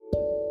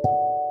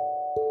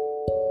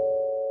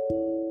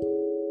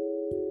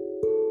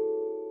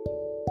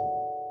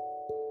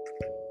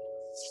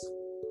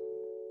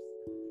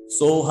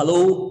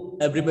Hello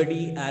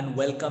everybody, and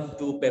welcome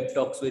to Pep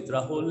Talks with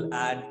Rahul.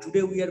 And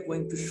today we are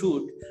going to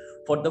shoot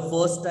for the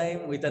first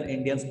time with an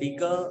Indian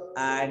speaker,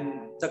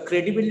 and the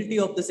credibility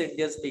of this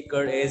Indian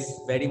speaker is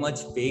very much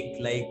big,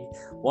 like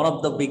one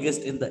of the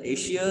biggest in the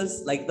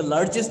Asias, like the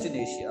largest in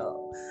Asia.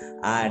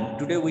 And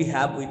today we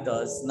have with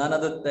us none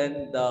other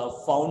than the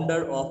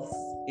founder of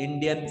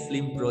Indian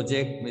Film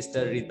Project,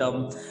 Mr.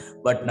 Ritam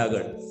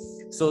Bhatnagar.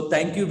 So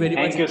thank you very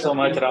much Thank you so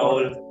much,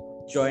 Rahul. for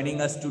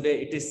joining us today.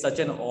 It is such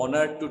an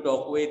honor to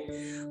talk with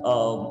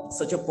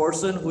such a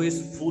person who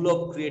is full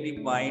of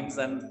creative minds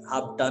and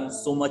have done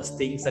so much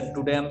things. And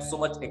today I'm so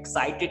much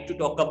excited to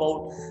talk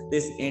about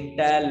this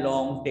entire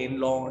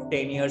 10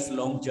 years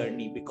long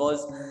journey,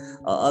 because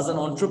as an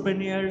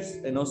entrepreneur,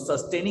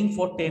 sustaining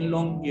for 10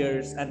 long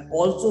years, and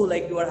also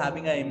like you are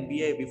having an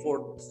MBA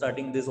before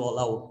starting this all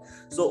out.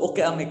 So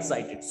okay, I'm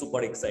excited,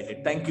 super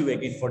excited. Thank you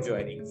again for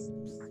joining.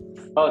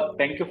 Oh,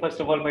 thank you first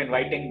of all for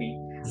inviting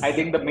me. I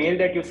think the mail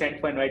that you sent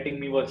for inviting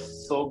me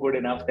was so good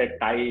enough that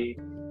I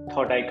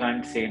thought I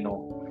can't say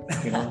no.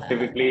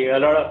 Typically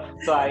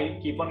so I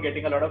keep on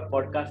getting a lot of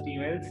podcast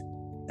emails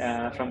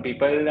from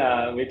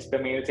people, which the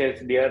mail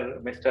says, "Dear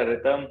Mr.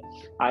 Ritam,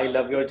 I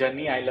love your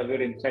journey. I love your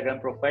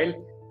Instagram profile.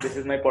 This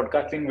is my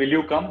podcasting. Will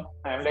you come?"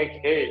 I'm like,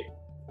 hey,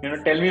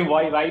 tell me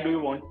why do you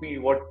want me?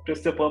 What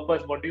is the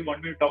purpose? What do you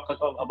want me to talk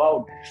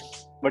about?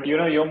 But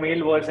your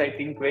mail was, I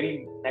think,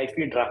 very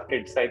nicely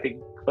drafted. So I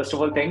think, first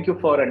of all, thank you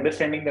for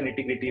understanding the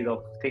nitty-gritties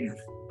of things.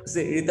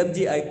 See,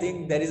 Ritamji, I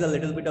think there is a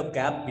little bit of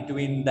gap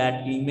between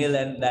that email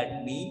and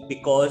that me,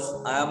 because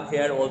I am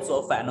here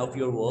also a fan of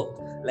your work,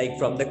 like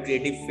from the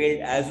creative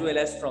field as well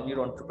as from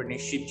your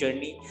entrepreneurship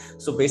journey.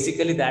 So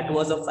basically that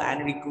was a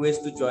fan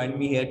request to join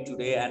me here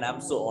today, and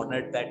I'm so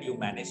honored that you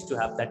managed to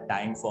have that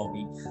time for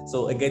me.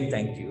 So again,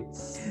 thank you.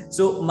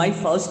 So my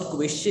first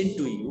question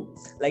to you,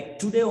 like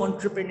today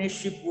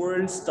entrepreneurship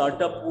world,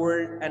 startup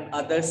world, and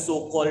other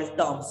so-called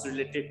terms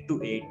related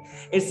to it,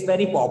 it's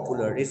very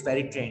popular, it's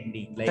very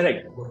trending, like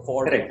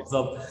Correct. Because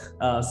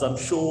of some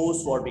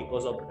shows, or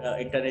because of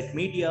internet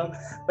media.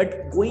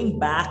 But going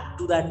back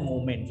to that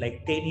moment,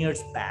 like 10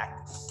 years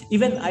back,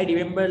 even I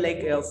remember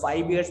like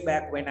 5 years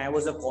back when I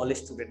was a college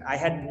student, I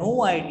had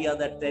no idea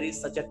that there is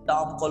such a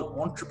term called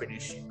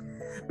entrepreneurship,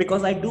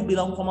 because I do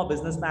belong from a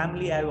business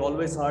family. I've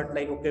always heard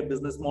like, okay,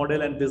 business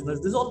model and business,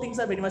 these all things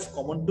are very much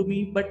common to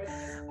me. But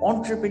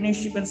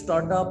entrepreneurship and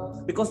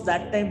startup, because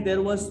that time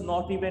there was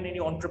not even any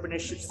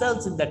entrepreneurship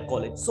cells in that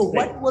college. So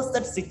what was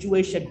that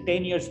situation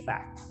 10 years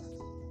back?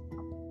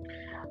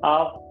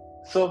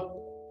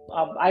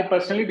 I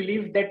personally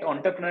believe that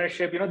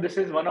entrepreneurship, this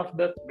is one of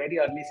the very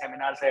early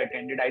seminars I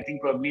attended. I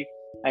think probably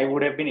I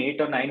would have been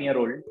 8 or 9 year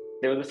old.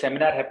 There was a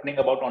seminar happening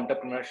about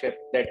entrepreneurship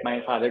that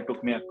my father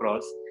took me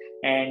across.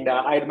 And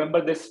I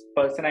remember this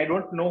person, I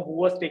don't know who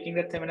was taking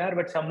that seminar,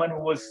 but someone who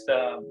was,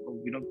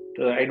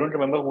 I don't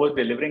remember who was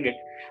delivering it,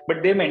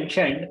 but they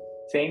mentioned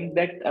saying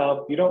that,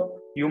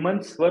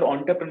 humans were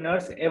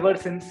entrepreneurs ever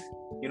since,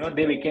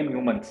 they became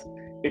humans.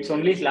 It's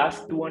only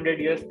last 200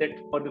 years that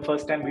for the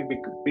first time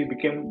we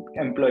became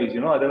employees,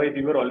 otherwise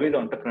we were always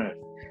entrepreneurs.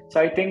 So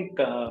I think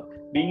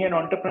being an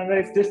entrepreneur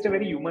is just a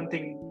very human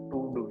thing to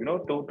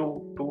do,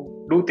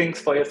 to do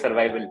things for your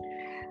survival.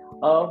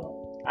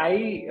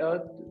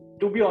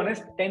 To be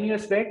honest, 10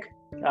 years back,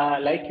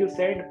 like you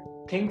said,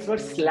 things were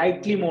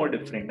slightly more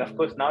different. Of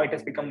course, now it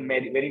has become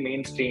very, very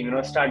mainstream,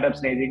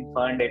 startups raising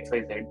fund,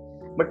 XYZ.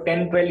 But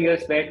 10, 12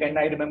 years back, and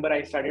I remember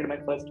I started my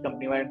first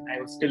company when I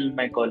was still in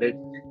my college,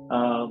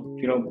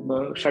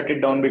 shut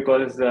it down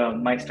because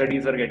my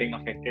studies were getting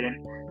affected.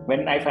 And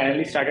when I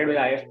finally started with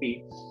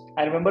IFP,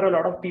 I remember a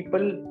lot of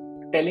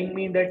people telling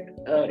me that,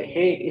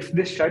 hey, if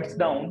this shuts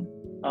down,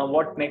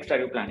 what next are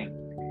you planning?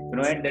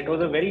 And that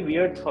was a very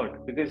weird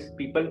thought, because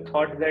people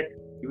thought that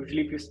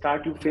usually if you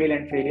start, you fail,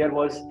 and failure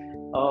was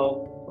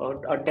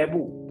a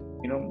taboo.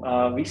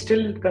 We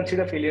still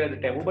consider failure as a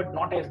taboo, but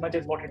not as much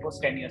as what it was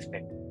 10 years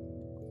back.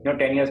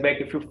 10 years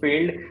back, if you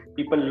failed,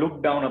 people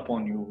looked down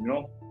upon you,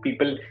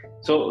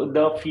 so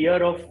the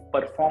fear of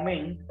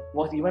performing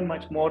was even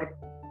much more,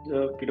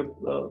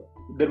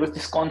 there was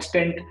this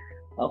constant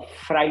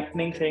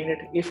frightening saying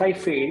that if I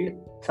failed,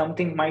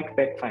 something might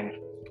backfire.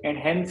 And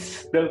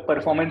hence the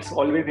performance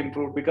always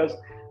improved, because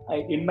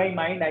in my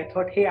mind, I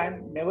thought, hey,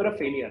 I'm never a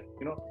failure.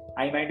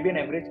 I might be an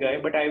average guy,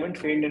 but I haven't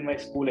failed in my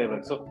school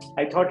ever. So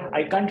I thought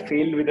I can't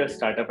fail with a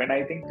startup. And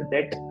I think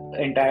that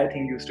entire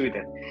thing used to be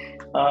there.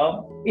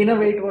 In a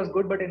way, it was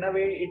good, but in a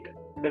way,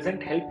 it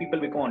doesn't help people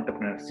become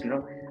entrepreneurs.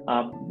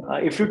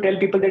 If you tell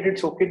people that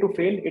it's okay to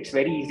fail, it's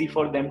very easy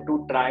for them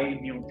to try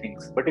new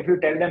things. But if you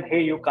tell them,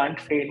 hey, you can't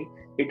fail,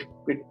 it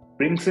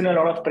brings in a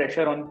lot of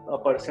pressure on a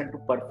person to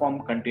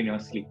perform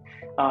continuously,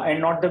 and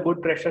not the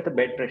good pressure, the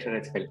bad pressure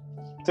as well.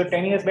 So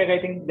 10 years back, I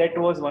think that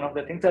was one of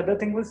the things. The other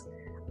thing was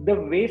the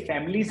way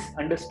families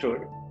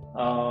understood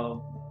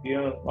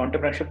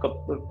entrepreneurship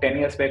 10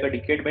 years back, a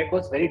decade back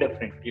was very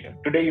different.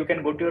 Today you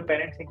can go to your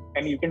parents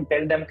and you can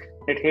tell them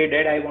that, hey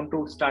dad, I want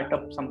to start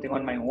up something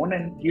on my own,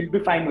 and he'll be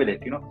fine with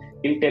it.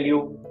 He'll tell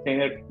you, saying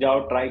that,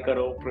 jao, try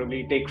karo,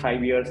 probably take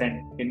 5 years,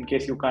 and in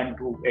case you can't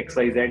do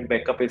XYZ,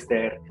 backup is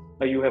there,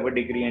 or you have a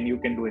degree and you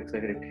can do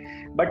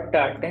XYZ. But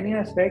 10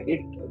 years back,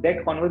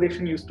 that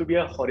conversation used to be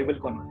a horrible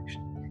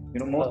conversation.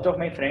 Most of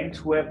my friends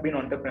who have been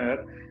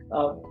entrepreneur,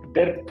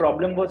 their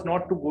problem was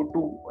not to go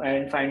to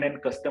and find a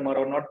customer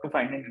or not to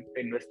find an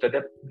investor.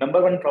 The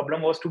number one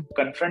problem was to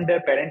confront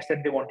their parents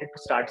that they wanted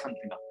to start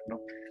something up.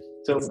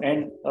 So,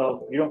 and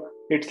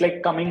it's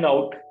like coming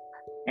out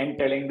and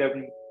telling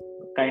them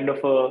kind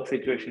of a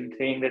situation,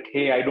 saying that,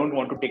 hey, I don't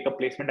want to take a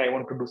placement, I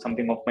want to do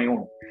something of my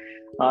own.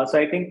 So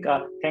I think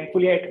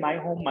thankfully at my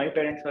home, my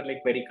parents were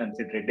like very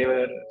considerate. They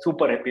were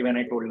super happy when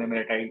I told them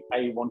that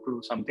I want to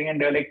do something, and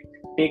they're like,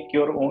 take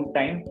your own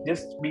time,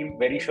 just be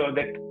very sure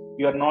that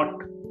you are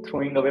not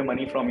throwing away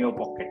money from your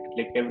pocket.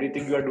 Like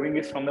everything you are doing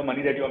is from the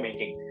money that you are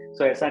making.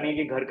 So aisa nahi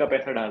ki ghar ka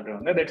paisa dal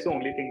rahe ho. That's the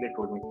only thing they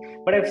told me.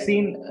 But I've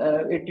seen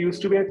it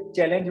used to be a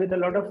challenge with a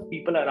lot of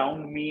people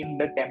around me in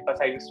the campus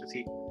I used to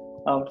see.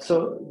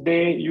 So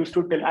they used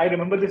to tell, I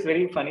remember this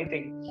very funny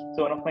thing.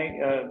 So one of my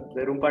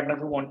the room partners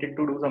who wanted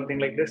to do something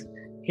like this,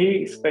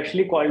 he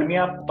specially called me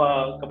up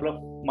a couple of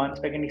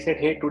months back and he said,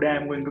 hey, today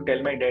I'm going to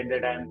tell my dad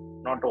that I'm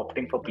not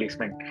opting for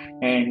placement,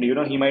 and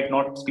he might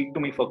not speak to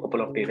me for a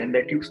couple of days. And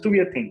that used to be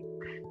a thing.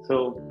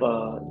 So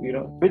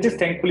which is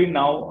thankfully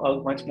now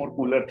a much more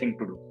cooler thing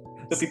to do.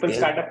 So people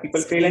start up, people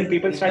fail, and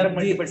people start up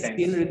multiple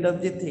times. Still,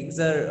 Ritabji, things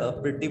are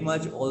pretty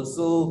much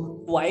also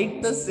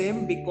quite the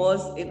same,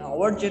 because in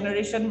our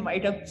generation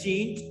might have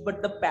changed,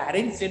 but the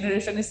parents'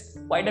 generation is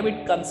quite a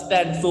bit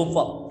constant so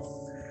far.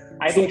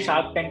 I think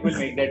Shark Tank will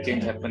make that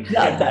change happen.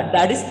 Yeah,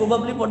 that is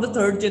probably for the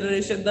third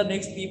generation, the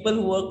next people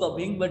who are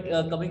coming. But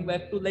coming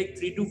back to like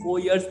 3 to 4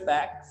 years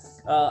back,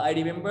 I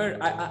remember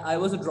I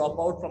was a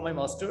dropout from my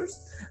master's.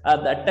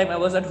 That time I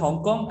was at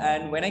Hong Kong,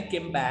 and when I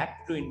came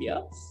back to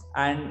India,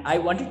 and I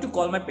wanted to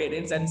call my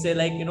parents and say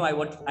like,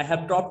 I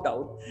have dropped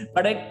out.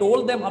 But I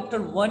told them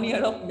after 1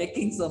 year of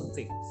making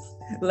something,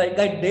 like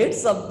I did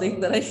something,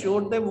 that I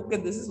showed them, okay,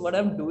 this is what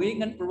I'm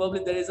doing, and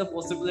probably there is a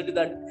possibility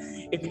that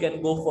it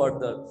can go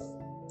further.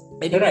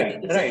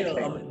 Right.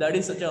 That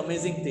is such an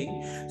amazing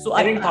thing. So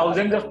I think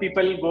thousands of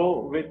people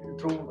go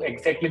through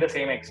exactly the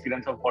same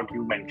experience of what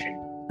you mentioned.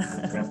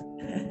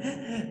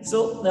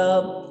 So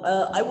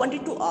I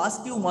wanted to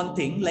ask you one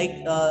thing, like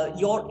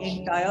your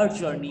entire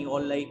journey or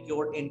like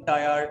your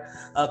entire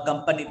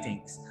company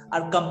things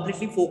are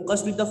completely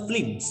focused with the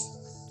films,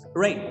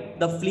 right?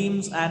 The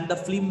films and the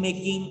film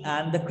making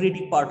and the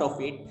creative part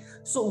of it.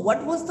 So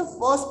what was the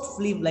first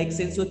film, like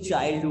since your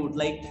childhood,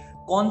 like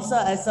कौन सा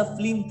ऐसा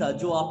film था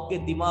जो आपके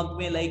दिमाग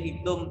में like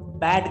एकदम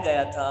बैठ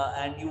गया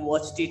था and you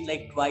watched it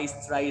like twice,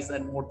 thrice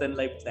and more than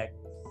like that?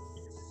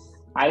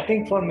 I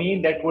think for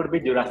me that would be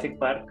Jurassic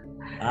Park.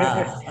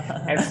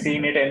 I've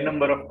seen it n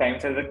number of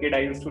times. As a kid, I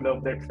used to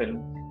love that film.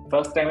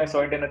 First time I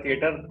saw it in a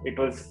theater, it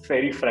was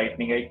very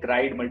frightening. I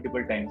cried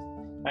multiple times.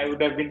 I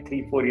would have been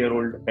 3-4 year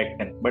old back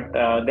then. But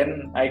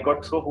then I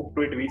got so hooked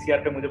to it.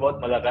 VCR पे मुझे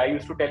बहुत मजा आता. I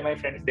used to tell my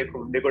friends,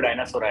 देखो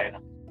dinosaur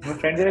आएगा. My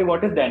friends are like,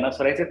 what is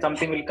dinosaur? I said,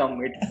 something will come.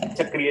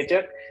 It's a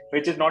creature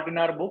which is not in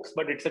our books,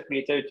 but it's a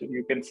creature which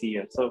you can see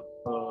here. So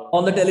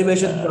on the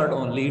television part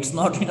only, it's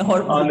not in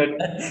our book.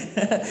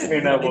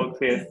 In our books,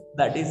 yes.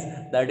 That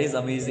is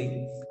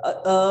amazing.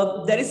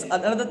 There is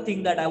another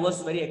thing that I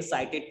was very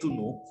excited to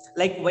know.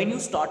 Like when you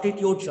started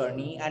your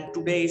journey, and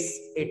today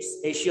it's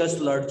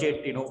Asia's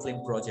largest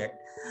film project.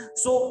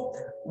 So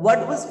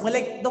what was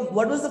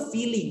the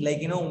feeling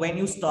like, when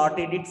you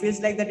started? It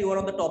feels like that you were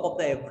on the top of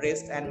the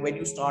Everest, and when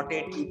you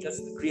started, you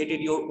just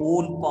created your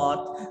own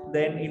path.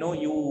 Then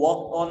you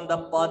walked on the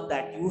path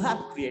that you have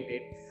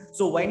created.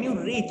 So when you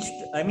reached,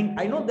 I mean,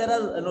 I know there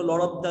are a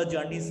lot of the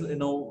journeys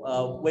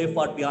way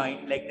far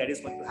behind, like that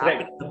is going to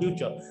happen in the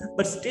future,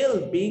 but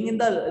still being in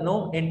the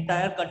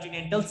entire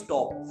continental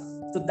stop,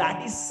 so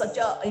that is such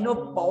a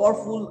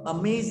powerful,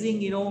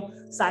 amazing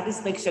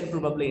satisfaction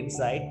probably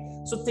inside.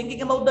 So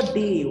thinking about the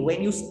day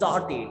when you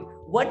started,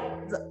 what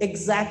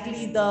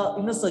exactly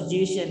the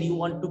suggestion you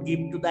want to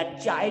give to that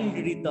child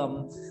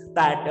rhythm,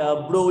 that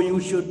bro,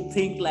 you should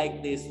think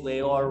like this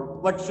way, or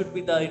what should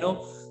be the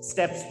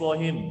steps for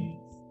him,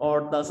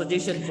 or the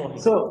suggestion for him?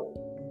 So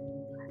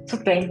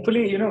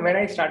thankfully, when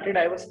I started,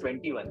 I was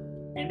 21,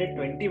 and at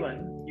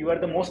 21, you are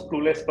the most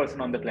clueless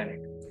person on the planet.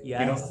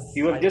 Yes,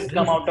 you have just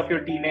come out of your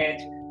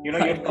teenage. You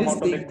have come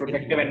out of that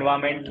protective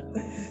environment,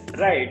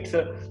 right?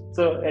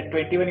 So at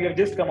 21, you have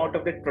just come out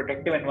of that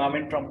protective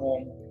environment from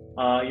home.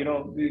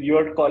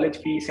 Your college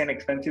fees and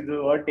expenses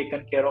were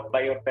taken care of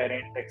by your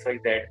parents,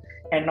 XYZ,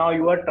 and now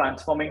you are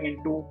transforming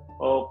into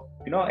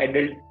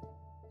adult.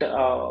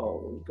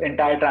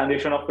 Entire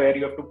transition of where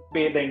you have to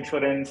pay the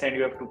insurance and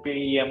you have to pay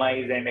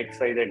EMIs and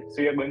XYZ.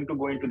 So you're going to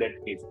go into that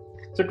phase.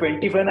 So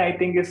 21, I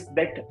think, is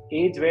that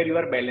age where you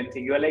are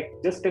balancing. You are like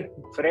just a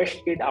fresh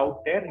kid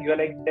out there. You are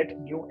like that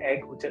new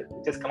egg which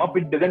has come up,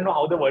 which doesn't know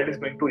how the world is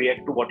going to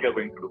react to what you're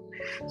going to do.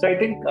 So I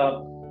think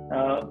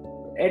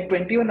At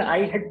 21,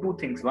 I had two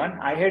things. One,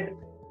 I had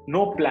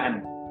no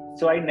plan.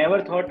 So I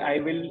never thought I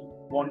will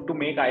want to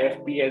make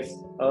IFP as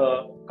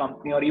a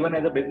company or even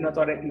as a business,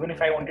 or even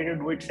if I wanted to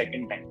do it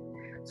second time.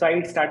 So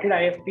I started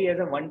IFP as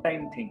a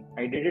one-time thing.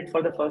 I did it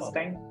for the first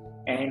time,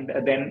 and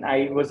then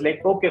I was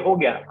like, okay, ho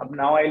gaya.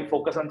 Now I'll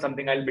focus on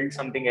something. I'll build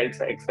something else,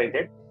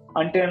 XYZ.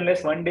 Until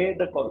unless one day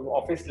the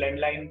office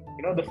landline,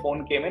 the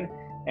phone came in,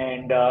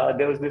 and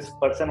there was this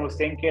person who was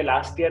saying, okay,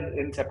 last year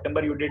in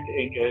September you did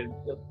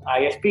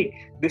IFP.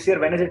 This year,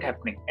 when is it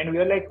happening? And we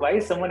were like, why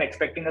is someone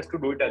expecting us to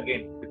do it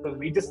again? Because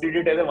we just did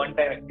it as a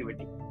one-time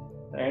activity.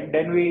 And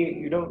then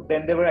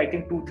then there were, I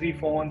think, 2-3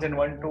 phones and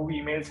 1-2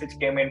 emails which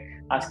came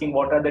in asking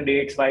what are the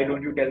dates, why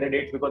don't you tell the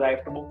dates, because I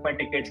have to book my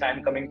tickets,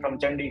 I'm coming from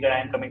Chandigarh,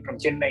 I'm coming from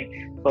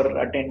Chennai for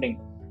attending.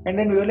 And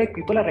then we were like,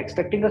 people are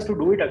expecting us to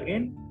do it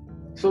again,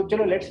 so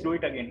chalo, let's do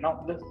it again.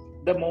 Now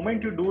the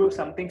moment you do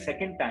something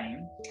second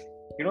time,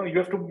 you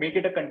have to make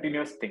it a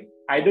continuous thing.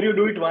 Either you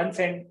do it once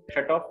and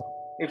shut off.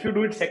 If you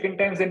do it second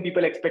times, then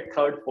people expect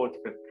third, fourth,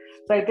 fifth.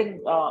 So I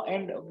think,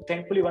 and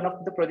thankfully, one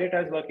of the project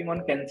I was working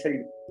on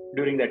canceled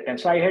during that time.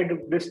 So I had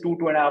this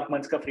 2.5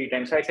 months ka free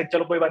time. So I said,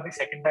 chalo koi baat nahi,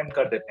 second time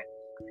kar dete hain.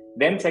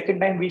 Then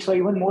second time we saw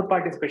even more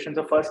participation.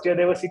 So first year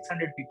there were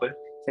 600 people.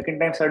 Second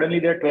time suddenly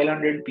there are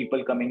 1,200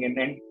 people coming in,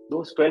 and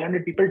those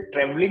 1,200 people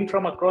traveling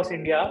from across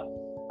India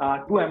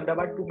to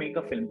Ahmedabad to make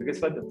a film, because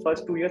for the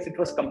first 2 years it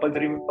was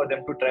compulsory for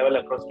them to travel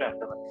across to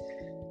Ahmedabad.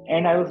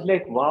 And I was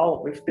like,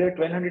 wow, if there are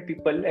 1,200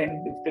 people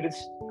and if there is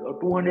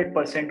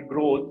 200%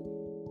 growth,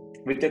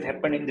 which has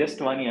happened in just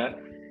 1 year,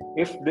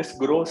 if this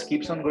growth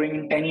keeps on growing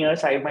in 10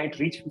 years, I might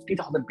reach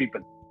 50,000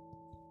 people.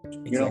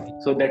 Exactly.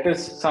 So that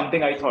is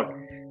something I thought.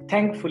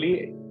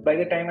 Thankfully, by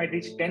the time I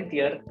reached 10th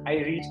year, I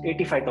reached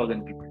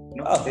 85,000 people.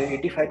 There are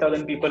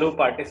 85,000 people who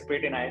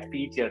participate in IFP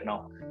each year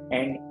now.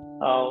 And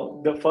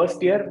the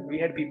first year we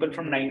had people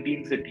from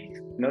 19 cities.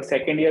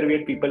 Second year we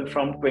had people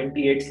from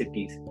 28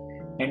 cities.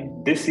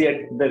 And this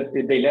year, the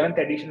 11th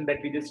edition that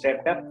we just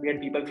wrapped up, we had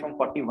people from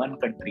 41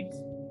 countries.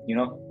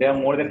 There are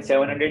more than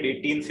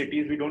 718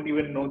 cities. We don't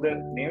even know the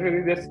name.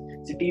 There's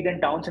cities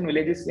and towns and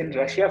villages in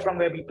Russia from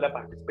where people are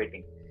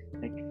participating.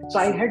 So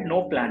I had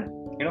no plan,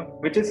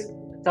 which is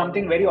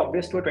something very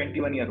obvious to a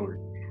 21-year-old.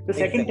 The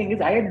second thing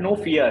is I had no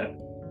fear.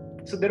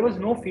 So there was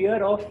no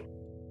fear of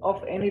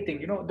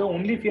anything. The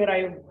only fear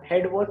I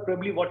had was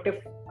probably what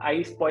if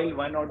I spoil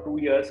 1 or 2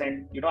 years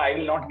and, I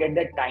will not get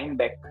that time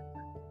back.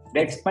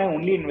 That's my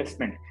only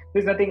investment.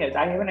 There's nothing else.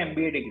 I have an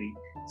MBA degree.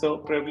 So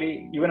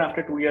probably even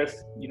after 2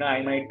 years,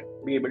 I might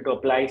be able to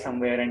apply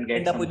somewhere and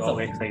get some job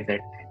XYZ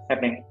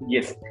happening.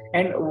 Yes.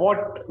 And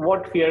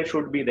what fear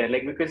should be there?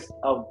 Because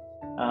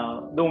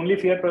the only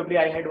fear probably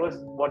I had was,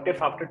 what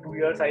if after 2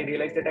 years I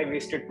realized that I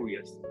wasted 2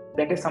 years?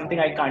 That is something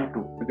I can't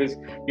do, because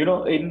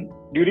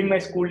during my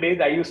school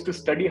days I used to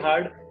study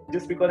hard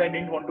just because I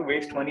didn't want to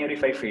waste 1 year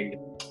if I failed.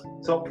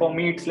 So for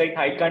me it's like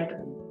I can't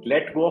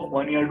let go of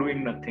 1 year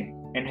doing nothing,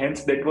 and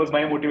hence that was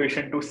my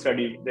motivation to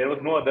study. There was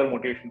no other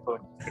motivation for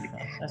study.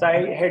 So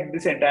I had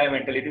this entire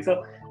mentality.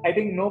 So I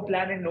think no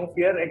plan and no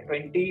fear at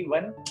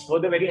 21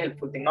 was a very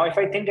helpful thing. Now if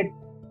I think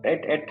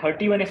at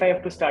 31, if I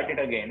have to start it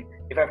again,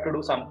 if I have to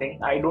do something,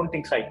 I don't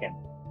think so I can.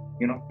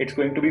 It's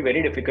going to be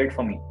very difficult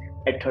for me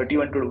at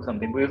 31 to do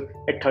something, because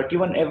at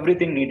 31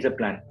 everything needs a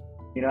plan.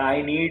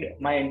 I need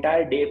my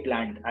entire day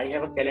planned. I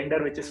have a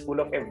calendar which is full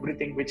of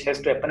everything which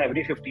has to happen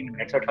every 15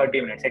 minutes or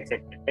 30 minutes, etc.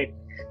 Right?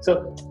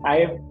 So I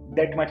have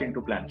that much into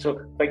plan. So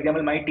for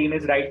example, my team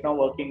is right now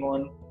working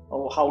on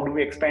how do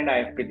we expand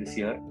IFP this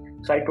year.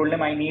 So I told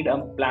them I need a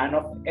plan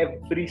of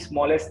every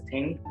smallest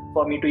thing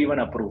for me to even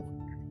approve.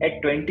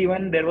 At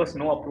 21, there was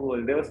no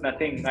approval. There was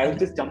nothing. I was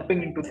just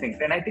jumping into things.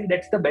 And I think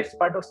that's the best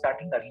part of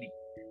starting early.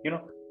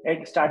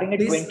 Starting at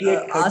 28,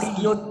 30.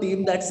 Ask your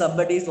team that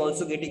somebody is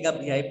also getting a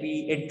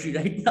VIP entry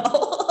right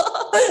now.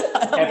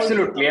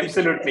 Absolutely.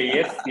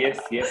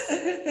 Yes.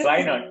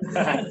 Why not?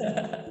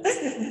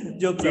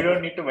 You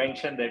don't need to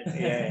mention that.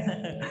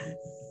 Yeah.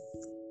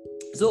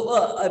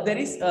 So there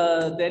is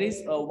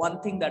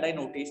one thing that I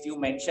noticed. You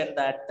mentioned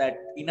that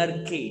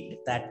inner kid,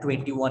 that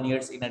 21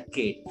 years inner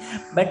kid,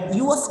 but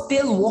you are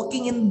still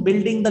walking in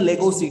building the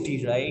Lego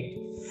city, right?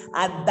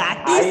 And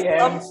that is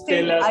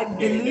something I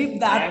believe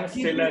that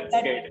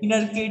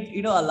inner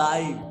kid,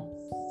 alive.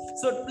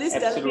 So please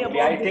tell me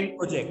about this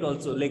project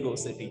also, Lego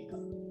City.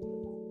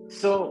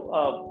 So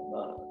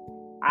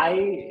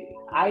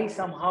I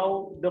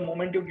somehow, the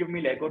moment you give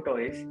me Lego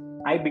toys,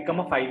 I become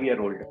a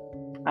 5-year-old.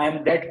 I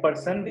am that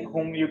person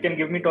whom you can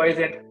give me toys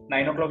at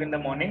 9 o'clock in the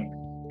morning,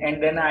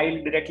 and then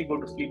I'll directly go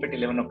to sleep at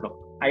 11 o'clock.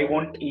 I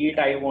won't eat,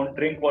 I won't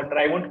drink water,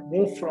 I won't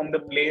move from the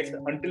place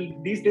until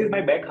these days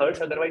my back hurts.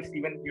 Otherwise,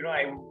 even,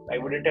 I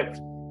wouldn't have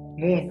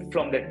moved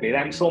from that place.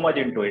 I'm so much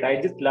into it. I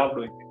just love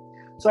doing it.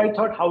 So I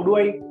thought, how do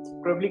I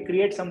probably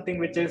create something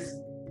which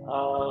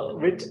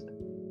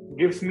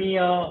gives me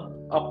a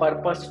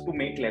purpose to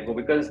make Lego?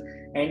 Because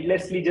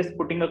endlessly just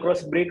putting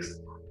across bricks,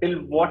 till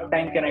what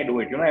time can I do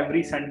it?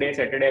 Every Sunday,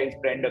 Saturday, I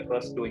spend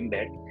across doing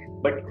that.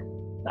 But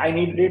I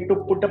needed to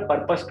put a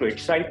purpose to it.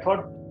 So I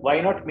thought, why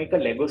not make a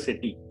Lego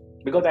city?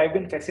 because I've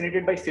been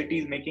fascinated by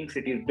cities, making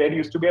cities. There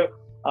used to be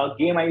a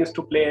game I used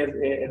to play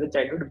as a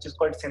childhood, which is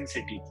called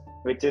SimCity,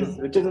 which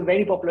is a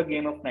very popular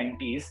game of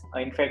 90s.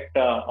 In fact,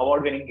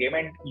 award-winning game,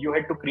 and you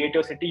had to create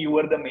your city. You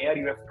were the mayor.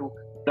 You have to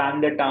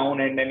plan the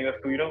town, and then you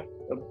have to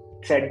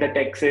set the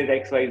taxes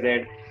X, Y,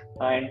 Z,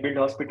 and build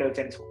hospitals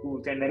and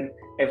schools, and then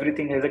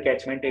everything has a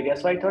catchment area.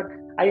 So I thought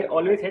I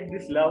always had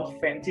this love,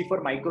 fancy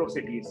for micro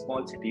cities,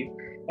 small cities,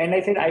 and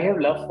I said I have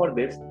love for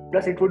this.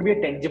 Plus, it would be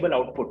a tangible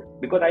output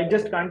because I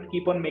just can't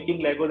keep on making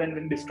Legos and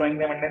then destroying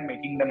them and then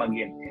making them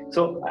again.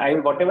 So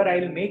whatever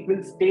I'll make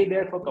will stay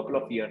there for a couple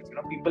of years.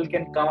 People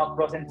can come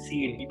across and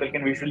see it. People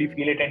can visually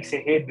feel it and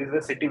say, "Hey, this is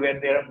a city where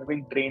there are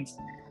moving trains.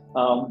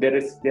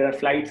 There are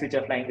flights which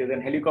are flying. There's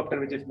a helicopter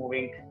which is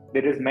moving.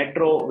 There is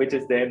metro which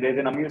is there. There's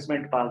an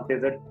amusement park.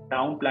 There's a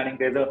town planning.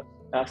 There's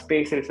a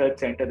space research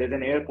center. There's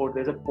an airport.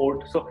 There's a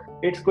port." So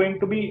it's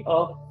going to be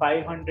a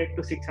 500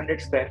 to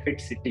 600 square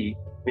feet city,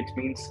 which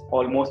means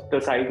almost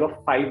the size of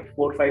 4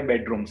 or 5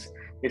 bedrooms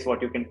is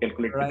what you can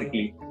calculate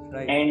typically.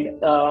 Right.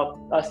 And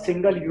a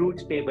single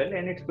huge table,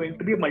 and it's going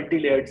to be a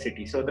multi-layered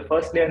city. So the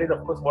first layer is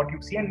of course what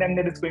you see, and then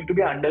there is going to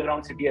be an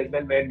underground city as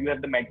well, where you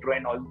have the metro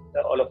and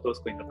all of those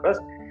going across.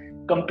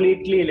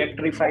 Completely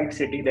electrified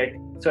city, that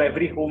so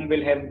every home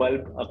will have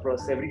bulb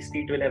across, every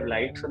street will have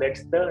light. So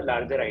that's the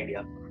larger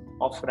idea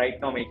of right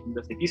now making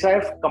the city. So I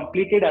have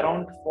completed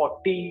around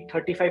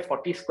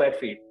 40 square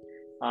feet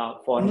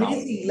for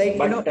amazing.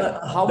 now.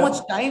 How much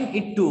time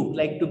it took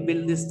to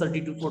build this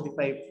 30 to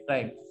 45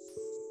 time?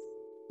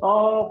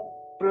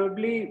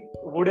 Probably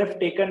would have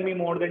taken me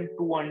more than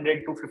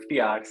 200 to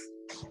 50 hours.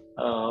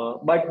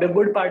 But the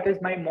good part is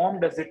my mom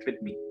does it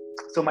with me.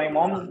 So my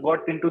mom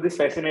got into this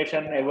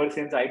fascination ever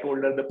since I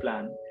told her the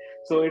plan.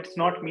 So it's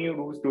not me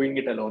who's doing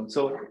it alone.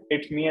 So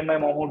it's me and my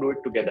mom who do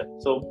it together.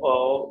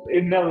 So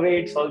in a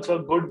way, it's also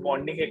a good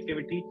bonding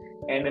activity.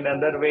 And in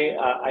another way,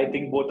 I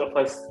think both of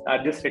us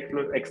are just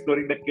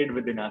exploring the kid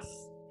within us.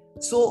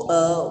 So,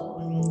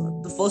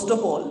 first of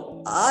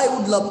all, I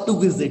would love to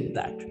visit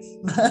that.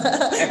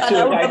 And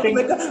I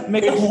would love to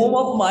make a home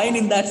of mine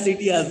in that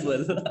city as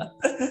well.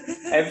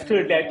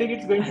 Absolutely. I think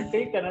it's going to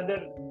take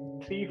another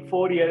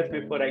 3-4 years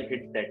before I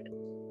hit that.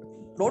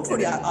 Don't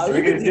worry, I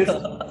will be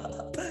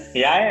there.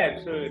 Yeah,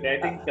 absolutely.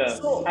 I think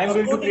I'm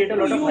going to create a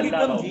lot of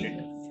halla about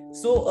it.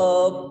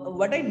 So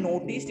what I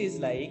noticed is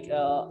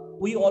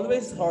we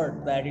always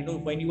heard that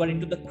when you are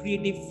into the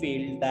creative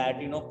field, that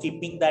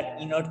keeping that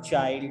inner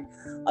child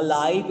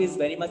alive is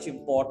very much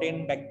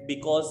important,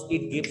 because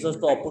it gives us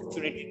the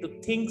opportunity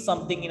to think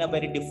something in a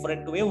very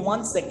different way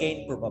once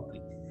again.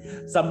 Probably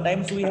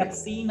sometimes we have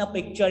seen a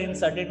picture in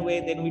certain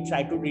way, then we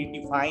try to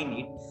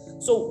redefine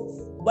it. So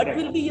what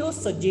will be your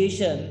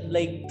suggestion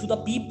to the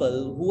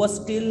people who are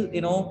still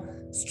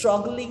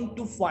struggling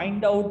to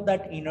find out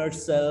that inner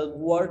self,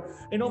 who are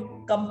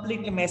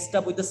completely messed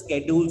up with the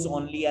schedules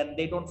only, and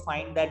they don't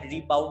find that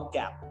rebound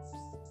gap?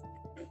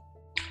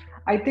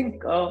 I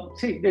think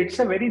it's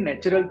a very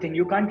natural thing.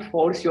 You can't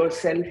force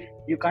yourself,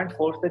 you can't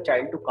force the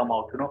child to come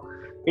out.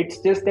 It's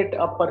just that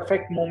a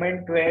perfect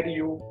moment where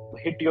you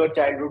hit your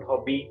childhood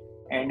hobby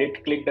and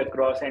it clicked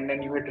across, and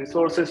then you had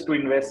resources to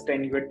invest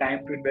and you had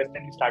time to invest,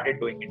 and you started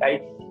doing it.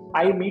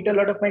 I meet a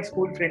lot of my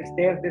school friends.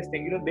 They have this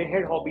thing, they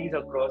had hobbies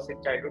across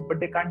in childhood, but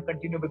they can't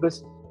continue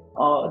because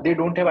they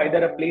don't have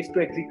either a place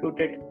to execute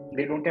it,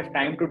 they don't have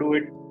time to do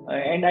it.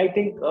 And I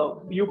think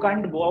you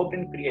can't go out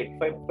and create.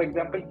 For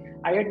example,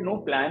 I had no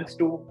plans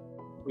to,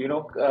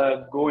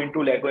 go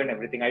into Lego and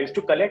everything. I used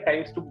to collect, I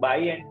used to buy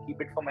and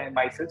keep it for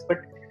myself, but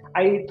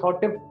I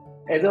thought of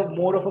as a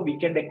more of a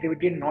weekend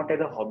activity and not as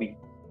a hobby.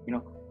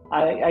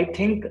 I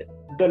think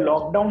the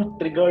lockdown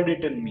triggered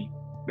it in me,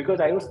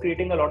 because I was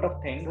creating a lot of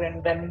things,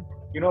 and then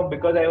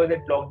because I was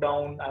at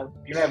lockdown,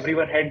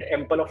 everyone had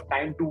ample of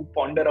time to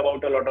ponder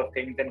about a lot of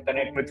things and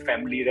connect with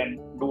families and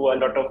do a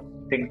lot of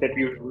things that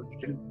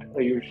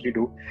we usually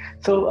do.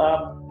 So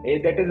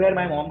that is where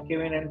my mom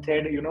came in and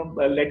said,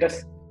 let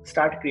us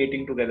start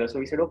creating together. So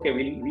we said, okay,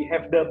 we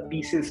have the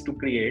pieces to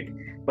create,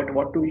 but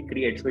what do we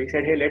create? So we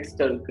said, hey, let's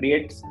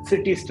create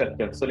city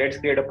structure. So let's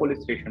create a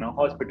police station, a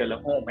hospital, a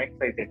home,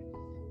 XYZ.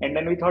 And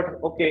then we thought,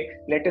 okay,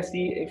 let us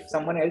see if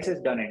someone else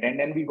has done it. And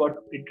then we got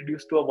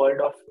introduced to a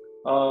world of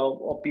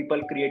people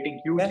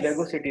creating huge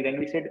Lego cities. And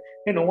we said,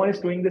 hey, no one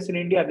is doing this in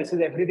India. This is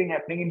everything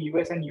happening in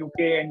US and UK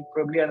and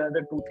probably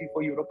another 2, 3,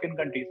 4 European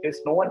countries. There's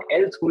no one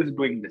else who is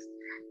doing this.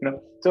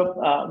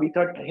 So we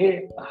thought,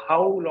 hey,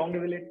 how long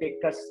will it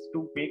take us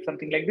to make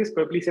something like this?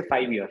 Probably say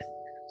 5 years.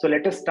 So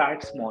let us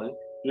start small.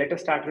 Let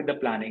us start with the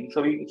planning.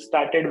 So we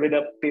started with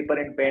a paper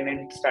and pen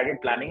and started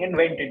planning and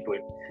went into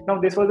it. Now,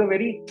 this was a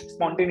very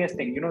spontaneous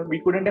thing. We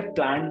couldn't have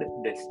planned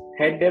this.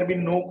 Had there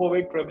been no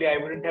COVID, probably I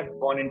wouldn't have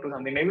gone into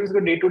something. Maybe it's a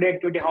day-to-day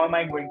activity. How am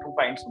I going to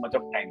find so much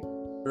of time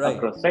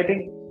across? So I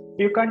think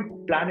you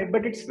can't plan it,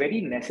 but it's very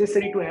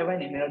necessary to have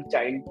an inner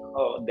child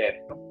there.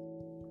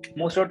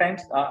 Most of the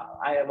times,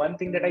 one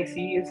thing that I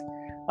see is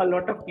a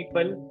lot of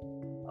people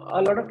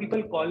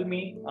call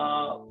me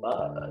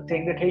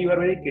saying that, hey, you are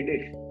very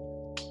kiddish.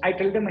 I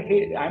tell them,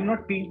 hey, I'm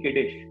not being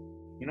kiddish.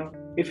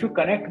 if you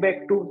connect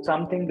back to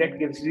something that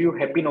gives you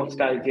happy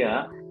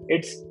nostalgia,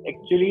 it's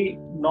actually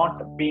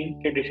not being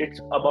kiddish. It's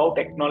about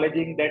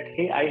acknowledging that,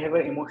 hey, I have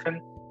an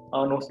emotion,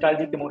 a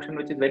nostalgic emotion,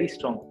 which is very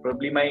strong.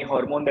 Probably my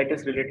hormone that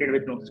is related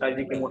with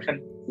nostalgic emotion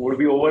would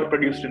be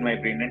overproduced in my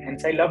brain, and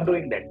hence I love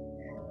doing that.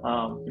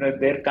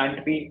 There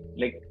can't be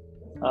like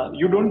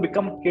you don't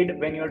become kid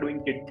when you're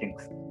doing kid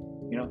things.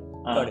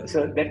 Got it.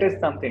 So that is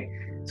something.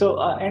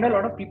 So and a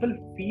lot of people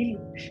feel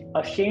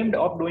ashamed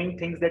of doing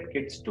things that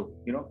kids do.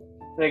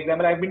 For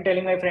example, I've been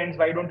telling my friends,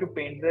 why don't you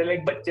paint? They're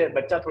like,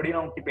 बच्चा थोड़ी ना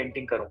उनकी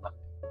painting करूँगा.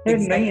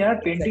 नहीं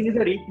यार, painting is a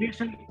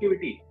recreational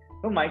activity.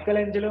 तो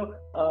Michelangelo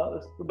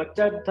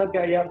बच्चा था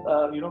क्या, या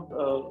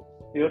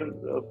your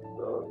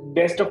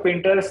best of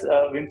painters,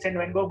 Vincent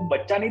Van Gogh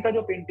बच्चा नहीं था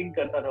जो painting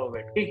करता था वो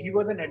बैठ के. He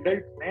was an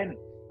adult man.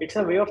 It's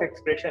a way of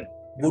expression.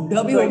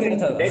 बुढ़ा भी हो गया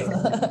था.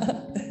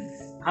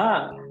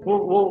 हाँ,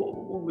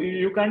 वो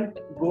you can't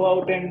go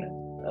out and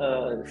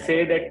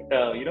say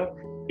that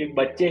कि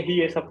बच्चे ही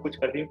ये सब कुछ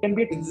करते हैं. You can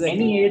be at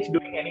any age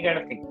doing any kind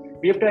of thing.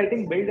 We have to, I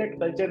think, build that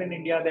culture in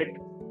India that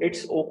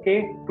it's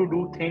okay to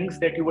do things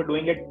that you were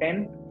doing at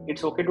 10.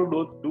 It's okay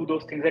to do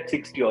those things at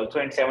 60 also,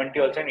 and 70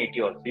 also, and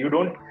 80 also. You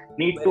don't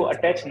need to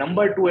attach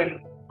number to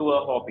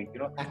a hobby.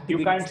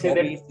 You can't say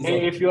that,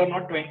 hey, if you are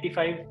not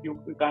 25, you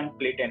can't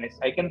play tennis.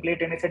 I can play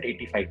tennis at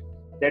 85.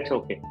 That's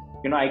okay.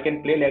 I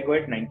can play Lego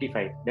at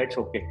 95. That's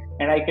okay.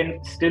 And I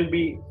can still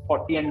be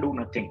 40 and do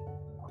nothing.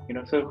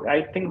 So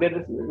I think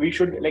we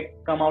should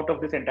come out of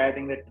this entire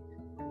thing that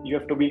you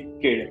have to be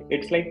kid.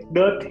 It's like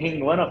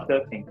one of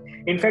the thing.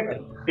 In fact,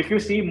 if you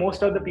see,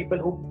 most of the people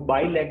who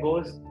buy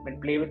Legos and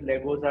play with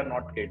Legos are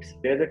not kids.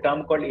 There's a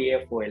term called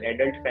AFOL,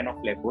 adult fan of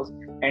Legos,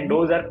 and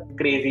those are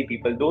crazy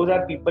people. Those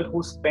are people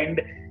who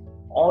spend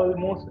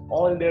almost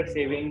all their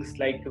savings,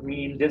 like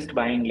me, in just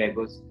buying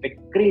Legos, like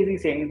crazy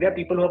savings. There are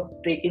people who are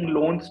taking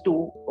loans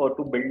to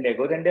build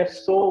Legos, and they're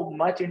so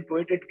much into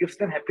it. It gives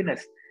them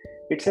happiness.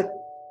 It's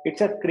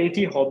a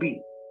crazy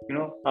hobby.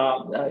 You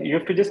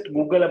have to just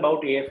Google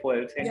about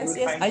AFOLs and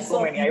you'll find I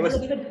saw many. I was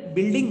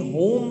building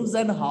homes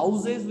and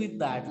houses with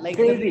that, like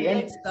crazy,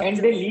 and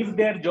they leave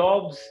their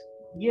jobs.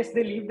 Yes,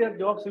 they leave their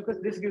jobs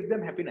because this gives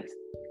them happiness.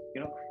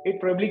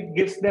 It probably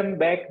gives them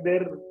back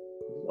their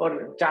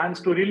or chance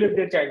to relive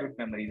their childhood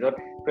memories, or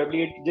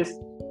probably it just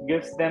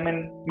gives them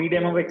a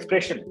medium of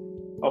expression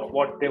of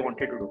what they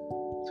wanted to do.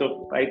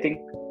 So I think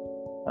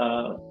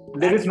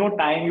there is no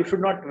time. You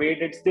should not wait.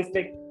 It's just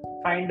like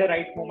find the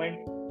right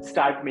moment,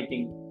 start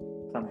making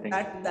something.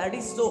 That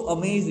is so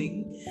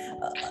amazing.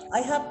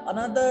 I have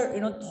another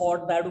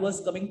thought that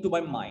was coming to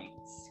my mind.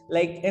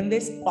 Like in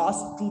this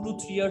past 2 to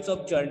 3 years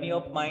of journey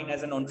of mine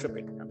as an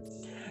entrepreneur,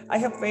 I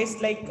have faced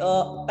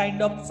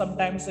kind of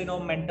sometimes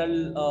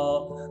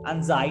mental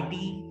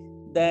anxiety.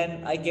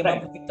 Then I came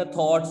up with the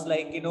thoughts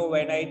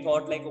when I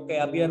thought okay,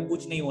 abhi yaar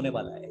kuch nahi hone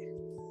wala hai,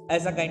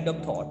 as a kind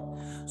of thought.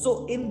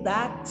 So in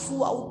that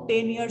throughout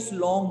 10 years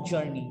long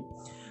journey,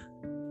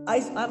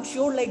 I'm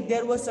sure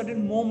there was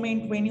certain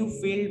moment when you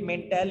felt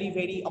mentally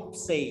very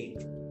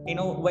upset,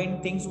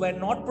 when things were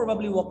not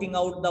probably working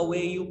out the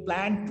way you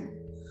planned to.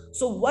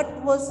 So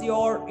what was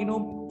your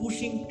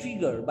pushing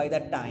trigger by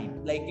that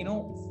time,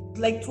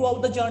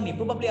 throughout the journey,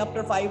 probably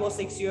after 5 or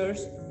 6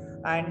 years,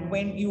 and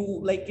when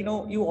you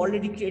you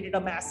already created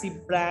a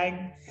massive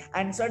brand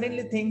and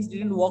suddenly things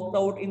didn't work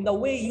out in the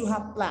way you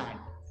have planned.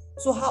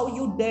 So how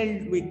you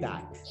dealt with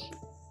that?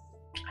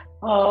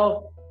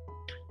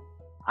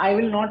 I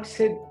will not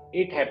say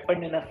it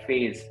happened in a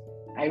phase.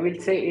 I will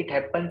say it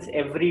happens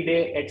every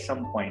day at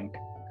some point.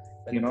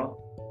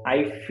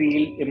 I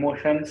feel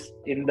emotions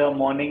in the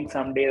morning.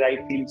 Some days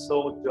I feel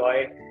so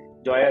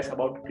joyous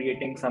about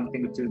creating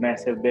something which is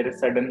massive. There is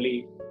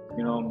suddenly,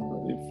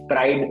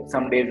 pride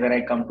some days when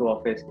I come to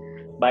office.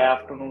 By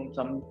afternoon,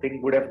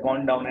 something would have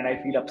gone down and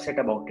I feel upset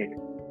about it.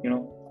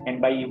 And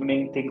by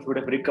evening, things would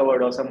have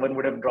recovered, or someone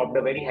would have dropped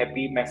a very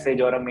happy message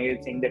or a mail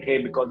saying that, hey,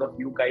 because of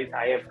you guys,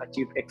 I have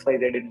achieved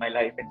XYZ in my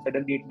life, and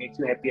suddenly it makes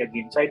you happy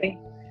again. So I think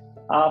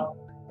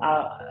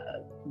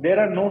there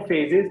are no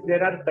phases.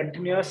 There are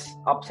continuous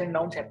ups and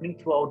downs happening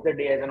throughout the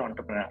day as an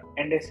entrepreneur,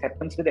 and this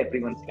happens with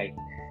everyone's life.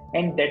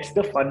 And that's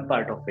the fun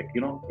part of it.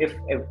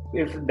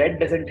 If that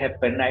doesn't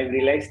happen, I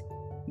realized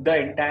the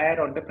entire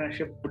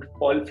entrepreneurship would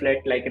fall flat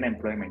like an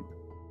employment.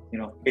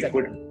 It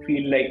would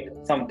feel like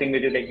something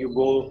which is like you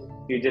go,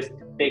 you just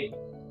take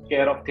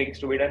care of things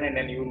to be done, and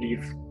then you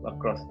leave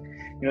across.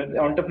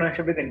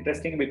 Entrepreneurship is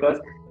interesting because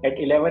at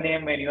 11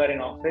 a.m. when you are in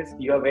office,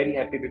 you are very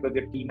happy because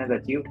your team has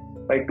achieved.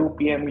 By 2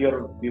 p.m.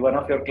 one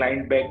of your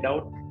clients backed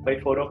out. By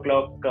 4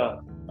 o'clock,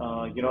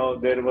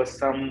 there was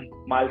some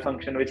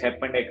malfunction which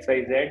happened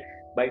XYZ.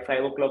 By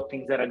 5 o'clock,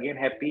 things are again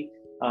happy.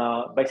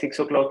 By 6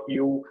 o'clock,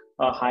 you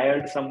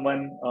hired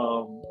someone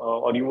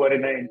or you were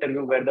in an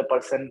interview where the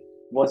person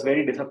was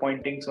very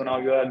disappointing. So now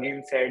you are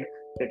again sad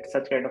that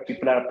such kind of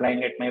people are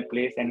applying at my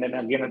place. And then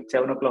again at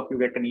 7 o'clock, you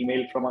get an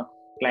email from a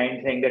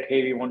client saying that,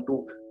 hey, we want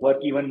to work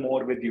even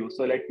more with you.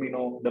 So let me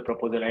know the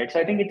proposal. Right? So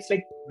I think it's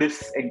like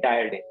this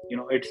entire day.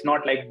 It's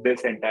not like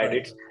this entire day.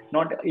 It's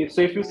not.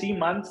 So if you see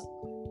months,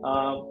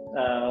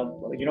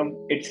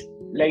 it's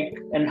like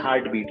an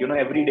heartbeat.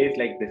 Every day is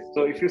like this.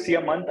 So if you see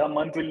a month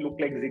will look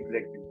like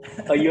zigzag.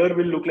 A year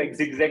will look like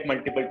zigzag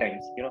multiple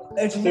times.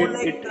 It's So more it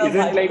like a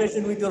isn't like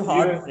vibration with your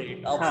heart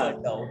rate, ups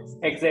and downs.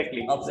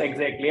 Exactly, Ups and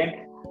exactly.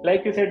 And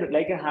like you said,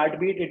 like a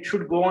heartbeat, it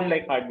should go on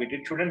like heartbeat.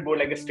 It shouldn't go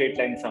like a straight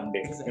line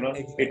someday.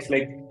 Exactly. It's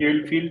like you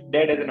will feel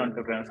dead as an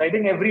entrepreneur. So I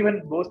think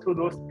everyone goes through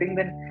those things,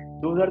 and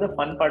those are the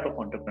fun part of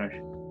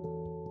entrepreneurship.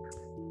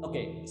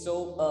 Okay,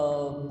 so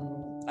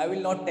I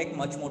will not take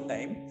much more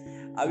time.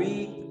 I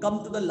will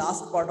come to the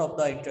last part of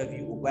the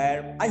interview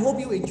where I hope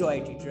you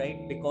enjoyed it,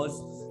 right?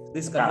 Because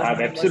this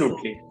conversation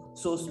absolutely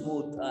was so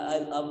smooth.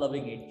 I'm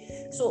loving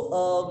it. So,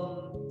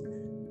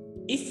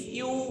 if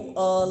you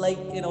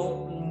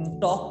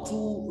talk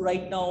to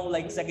right now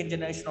like second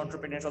generation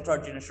entrepreneurs or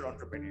third generation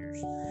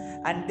entrepreneurs,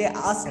 and they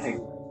ask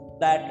you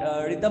that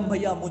Ritam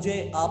bhaiya,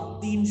 mujhe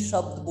aap 3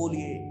 शब्द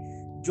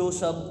बोलिए जो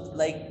शब्द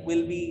like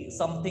will be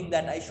something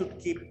that I should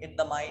keep in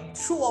the mind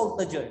throughout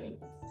the journey.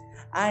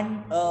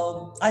 And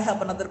I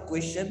have another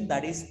question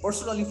that is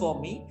personally for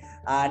me,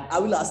 and I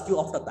will ask you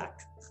after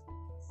that.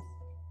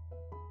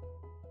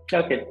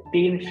 Okay,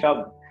 3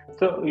 shabd.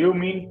 So you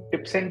mean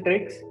tips and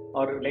tricks,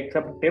 or like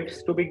some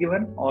tips to be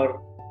given,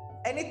 or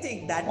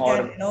anything that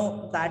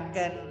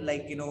can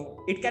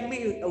it can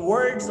be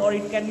words or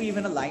it can be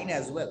even a line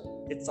as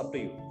well. It's up to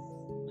you.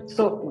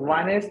 So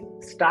one is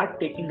start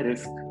taking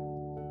risk.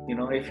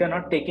 If you're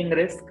not taking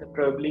risk,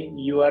 probably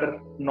you are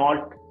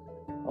not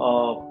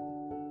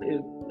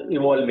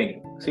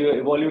evolving. So your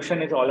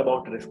evolution is all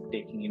about risk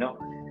taking.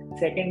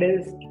 Second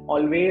is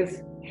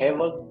always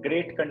have a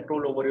great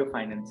control over your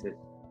finances.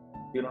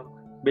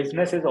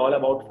 Business is all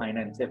about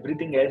finance.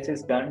 Everything else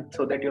is done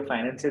so that your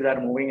finances are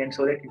moving and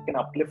so that you can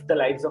uplift the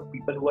lives of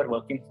people who are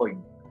working for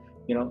you.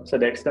 So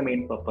that's the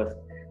main purpose.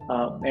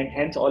 And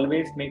hence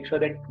always make sure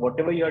that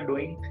whatever you are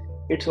doing,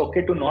 it's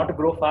okay to not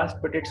grow fast,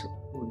 but it's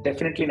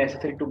definitely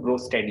necessary to grow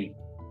steady.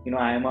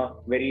 I am a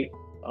very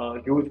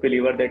huge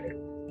believer that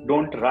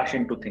don't rush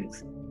into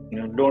things.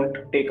 Don't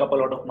take up a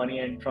lot of money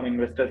and from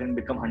investors and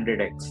become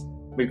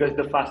 100x, because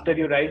the faster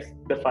you rise,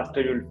 the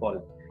faster you'll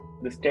fall.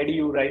 The steady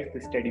you rise,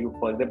 the steady you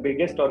fall. The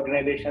biggest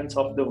organizations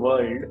of the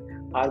world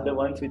are the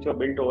ones which were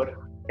built over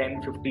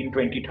 10, 15,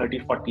 20, 30,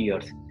 40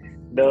 years.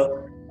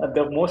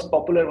 The most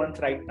popular ones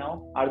right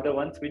now are the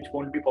ones which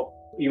won't be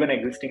even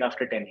existing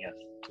after 10 years,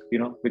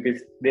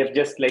 because they've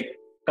just like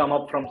come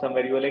up from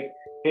somewhere. You're like,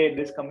 hey,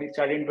 this company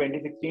started in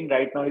 2016,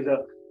 right now is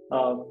a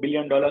 $1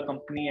 billion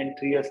company, and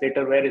 3 years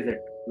later, where is it?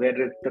 Where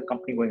is the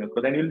company going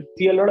across? And you'll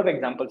see a lot of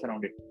examples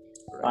around it.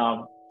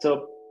 Right.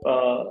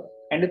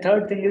 And the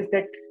third thing is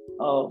that,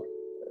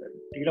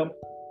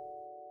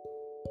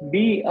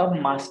 be a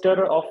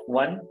master of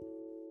one,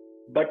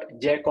 but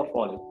jack of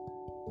all.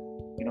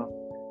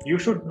 You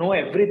should know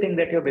everything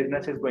that your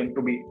business is going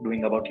to be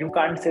doing about. You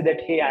can't say that,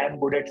 hey, I am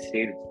good at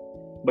sales,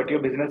 but your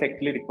business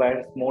actually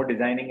requires more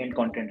designing and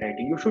content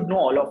writing. You should know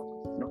all of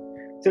this.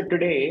 So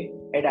today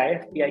at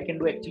IFP, I can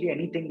do actually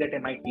anything that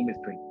my team is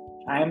doing.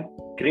 I am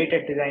great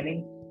at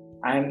designing.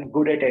 I am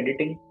good at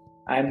editing.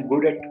 I am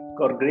good at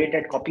or great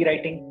at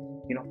copywriting.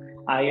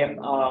 I am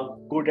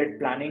good at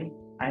planning.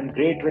 I'm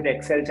great with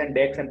Excels and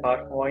decks and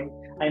PowerPoint.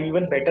 I'm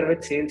even better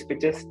with sales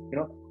pitches.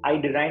 I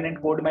design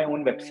and code my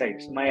own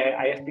websites. My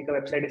IFP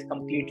website is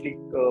completely,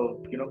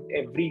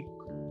 every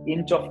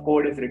inch of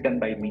code is written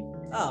by me.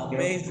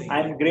 Amazing.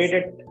 I'm great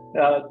at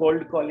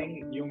cold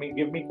calling. You may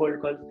give me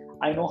cold calls.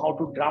 I know how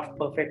to draft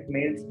perfect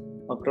mails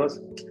across.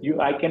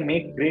 I can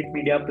make great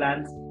media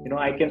plans.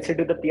 I can sit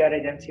with the PR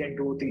agency and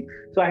do things.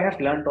 So I have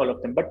learned all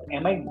of them. But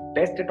am I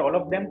best at all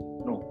of them?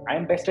 No. I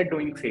am best at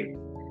doing sales.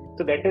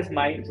 So that is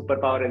my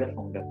superpower as a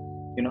founder.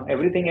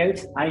 Everything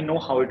else, I know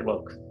how it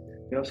works.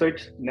 So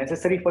it's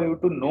necessary for you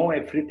to know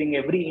everything,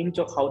 every inch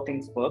of how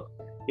things work.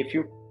 If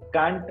you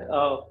can't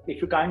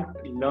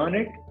learn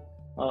it,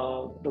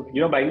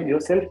 by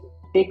yourself,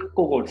 take a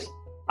course,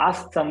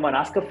 ask someone,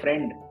 ask a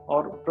friend,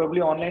 or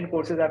probably online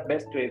courses are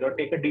best ways, or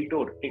take a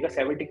detour, take a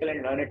sabbatical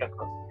and learn it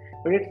across.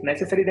 But it's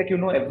necessary that you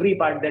know every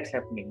part that's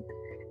happening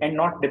and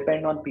not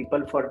depend on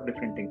people for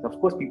different things. Of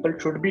course, people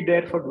should be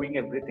there for doing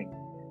everything,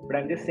 but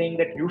I'm just saying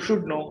that you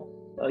should know,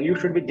 you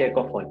should be jack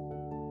of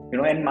all,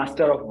 and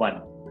master of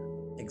one.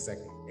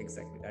 Exactly.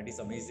 That is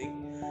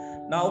amazing.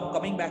 Now,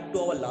 coming back to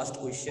our last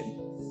question,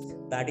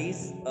 that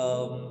is,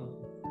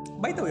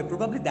 by the way,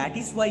 probably that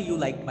is why you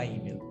liked my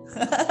email.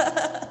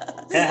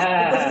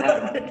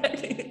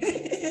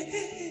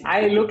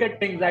 I look at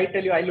things, I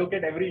tell you, I look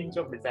at every inch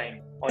of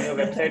design on your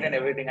website and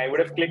everything. I would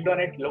have clicked on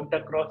it, looked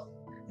across,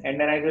 and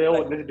then I say,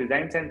 oh, this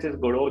design sense is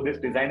good. Oh, this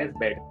design is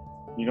bad.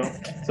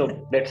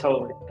 So that's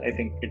how I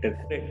think it is.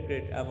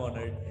 Great. I'm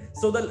honored.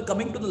 So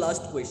coming to the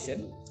last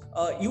question,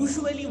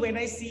 usually when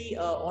I see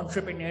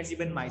entrepreneurs,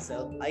 even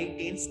myself, I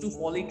tends to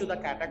fall into the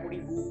category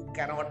who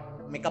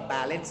cannot make a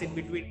balance in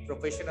between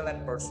professional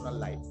and personal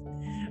life.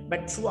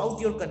 But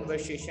throughout your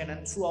conversation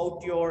and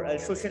throughout your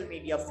social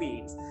media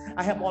feeds,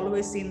 I have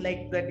always seen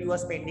like that you are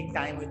spending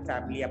time with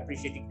family,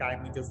 appreciating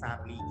time with your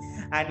family,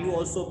 and you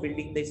also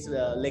building this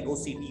Lego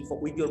city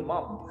with your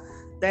mom.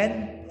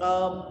 then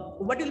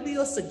what will be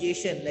your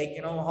suggestion, like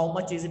how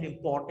much is it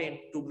important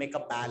to make a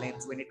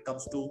balance when it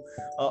comes to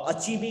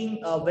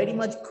achieving very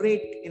much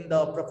great in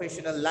the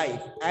professional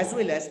life as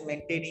well as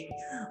maintaining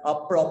a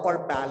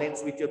proper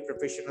balance with your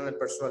professional and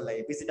personal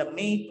life? Is it a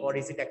myth or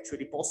is it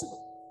actually possible?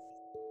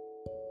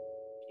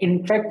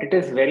 In fact, it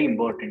is very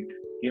important,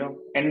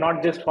 and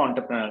not just for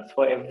entrepreneurs,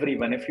 for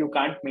everyone. If you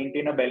can't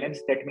maintain a balance,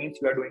 that means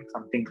you are doing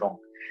something wrong.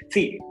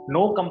 See,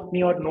 no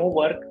company or no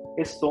work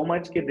is so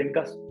much that din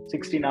ka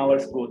 16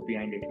 hours goes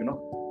behind it,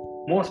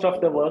 Most of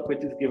the work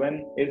which is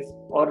given is,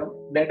 or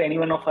that any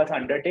one of us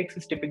undertakes,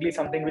 is typically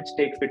something which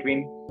takes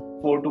between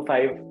 4 to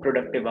 5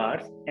 productive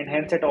hours. And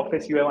hence at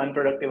office, you have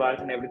unproductive hours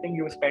and everything.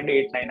 You spend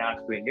 8-9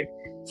 hours doing it.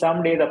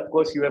 Some days, of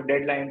course, you have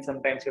deadlines.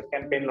 Sometimes you have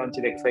campaign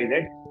launches,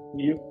 XYZ.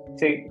 You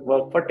say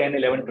work for 10,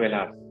 11, 12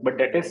 hours. But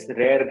that is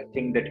rare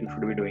thing that you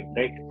should be doing,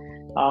 right?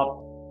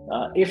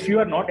 If you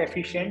are not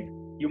efficient,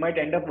 you might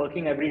end up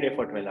working every day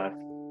for 12 hours.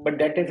 But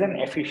that is an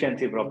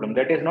efficiency problem.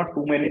 That is not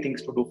too many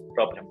things to do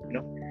problem,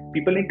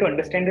 People need to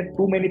understand that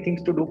too many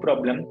things to do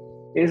problem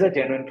is a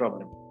genuine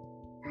problem.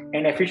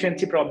 And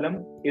efficiency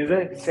problem is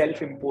a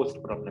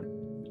self-imposed problem.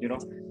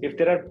 If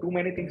there are too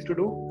many things to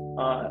do,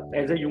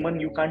 as a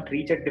human, you can't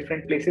reach at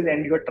different places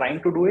and you're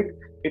trying to do it.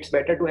 It's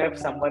better to have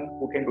someone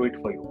who can do it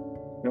for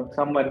you.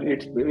 Someone,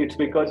 it's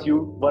because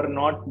you were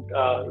not,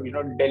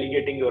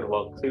 delegating your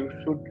work. So you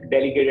should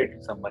delegate it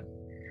to someone.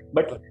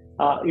 But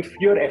if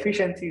your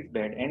efficiency is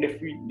bad and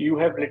if you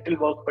have little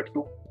work, but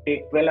you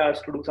take 12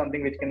 hours to do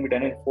something which can be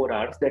done in 4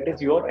 hours, that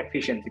is your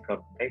efficiency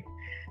problem, right?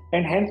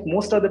 And hence,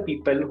 most of the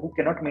people who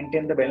cannot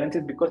maintain the balance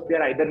is because they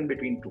are either in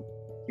between two.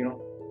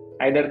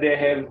 Either they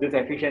have this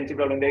efficiency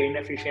problem, they're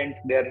inefficient,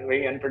 they're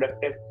very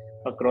unproductive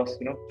across,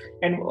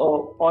 and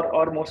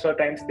or most of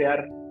the times they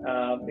are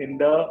in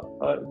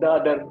the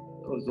other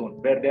zone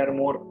where they are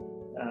more,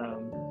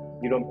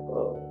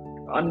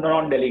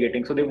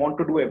 non-delegating. So they want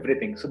to do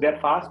everything. So they're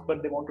fast,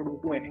 but they want to do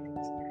too many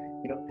things.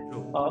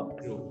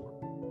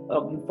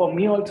 For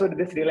me also,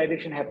 this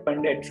realization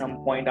happened at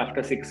some point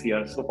after 6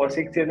 years. So for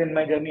 6 years in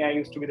my journey, I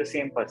used to be the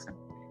same person.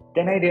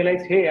 Then I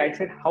realized, I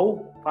said,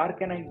 how far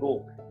can I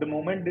go? The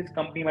moment this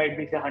company might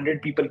be, say,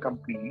 100 people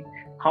company,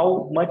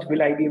 how much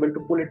will I be able to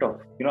pull it off?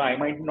 I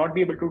might not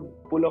be able to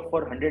pull off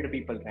for 100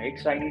 people, right?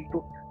 So I need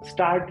to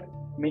start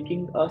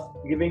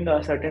giving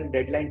a certain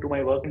deadline to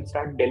my work and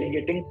start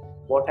delegating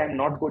what I'm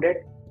not good at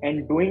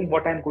and doing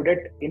what I'm good at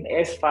in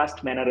as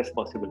fast manner as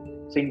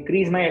possible. So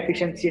increase my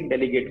efficiency and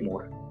delegate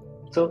more.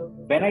 So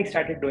when I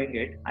started doing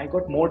it, I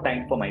got more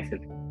time for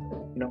myself,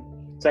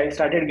 So I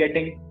started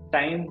getting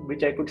time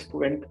which I could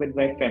spend with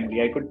my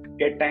family. I could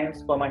get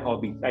times for my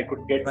hobbies. I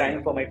could get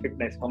time for my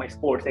fitness, for my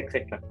sports,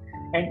 etc.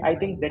 And I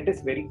think that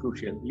is very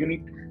crucial. You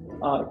need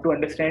to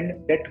understand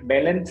that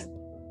balance.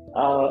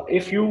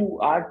 If you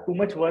are too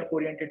much work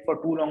oriented for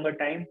too long a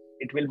time,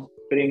 it will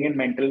bring in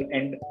mental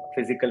and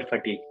physical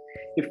fatigue.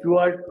 If you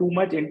are too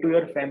much into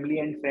your family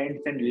and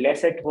friends and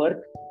less at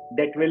work,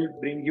 that will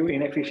bring you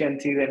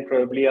inefficiencies and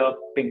probably a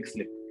pink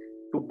slip.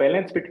 To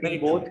balance between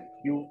both,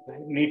 you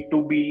need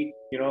to be,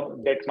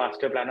 that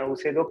master planner who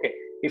says, okay,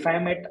 if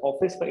I'm at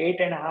office for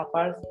 8.5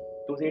 hours,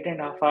 those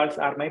 8.5 hours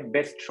are my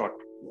best shot.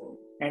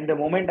 And the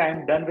moment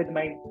I'm done with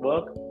my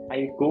work,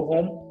 I go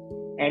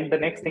home, and the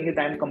next thing is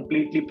I'm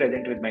completely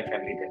present with my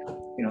family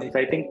there. So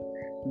I think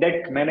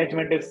that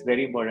management is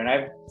very important.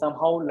 I've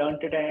somehow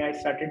learned it and I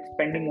started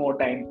spending more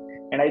time.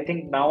 And I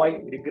think now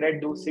I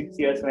regret those 6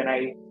 years when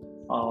I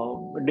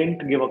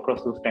didn't give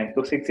across those times.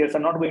 Those 6 years are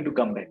not going to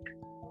come back.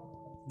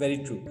 Very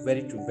true,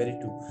 very true, very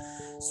true.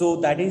 So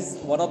that is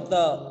one of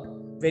the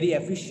very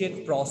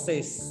efficient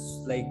process,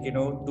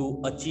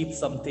 to achieve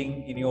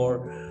something in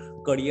your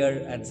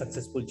career and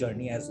successful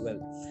journey as well.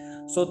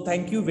 So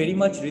thank you very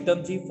much,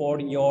 Ritamji, for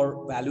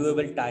your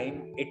valuable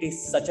time. It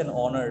is such an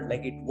honor,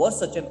 it was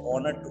such an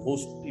honor to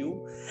host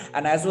you.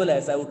 And as well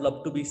as I would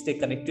love to stay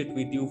connected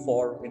with you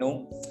for,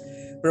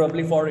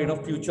 probably for,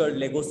 future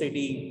Lego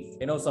City.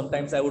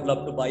 Sometimes I would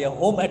love to buy a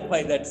home at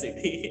that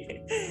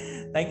city.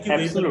 Thank you.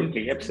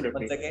 Absolutely.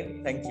 Once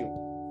again, thank you.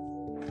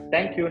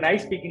 Thank you.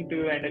 Nice speaking to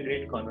you and a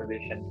great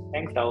conversation.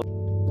 Thanks, Rahul.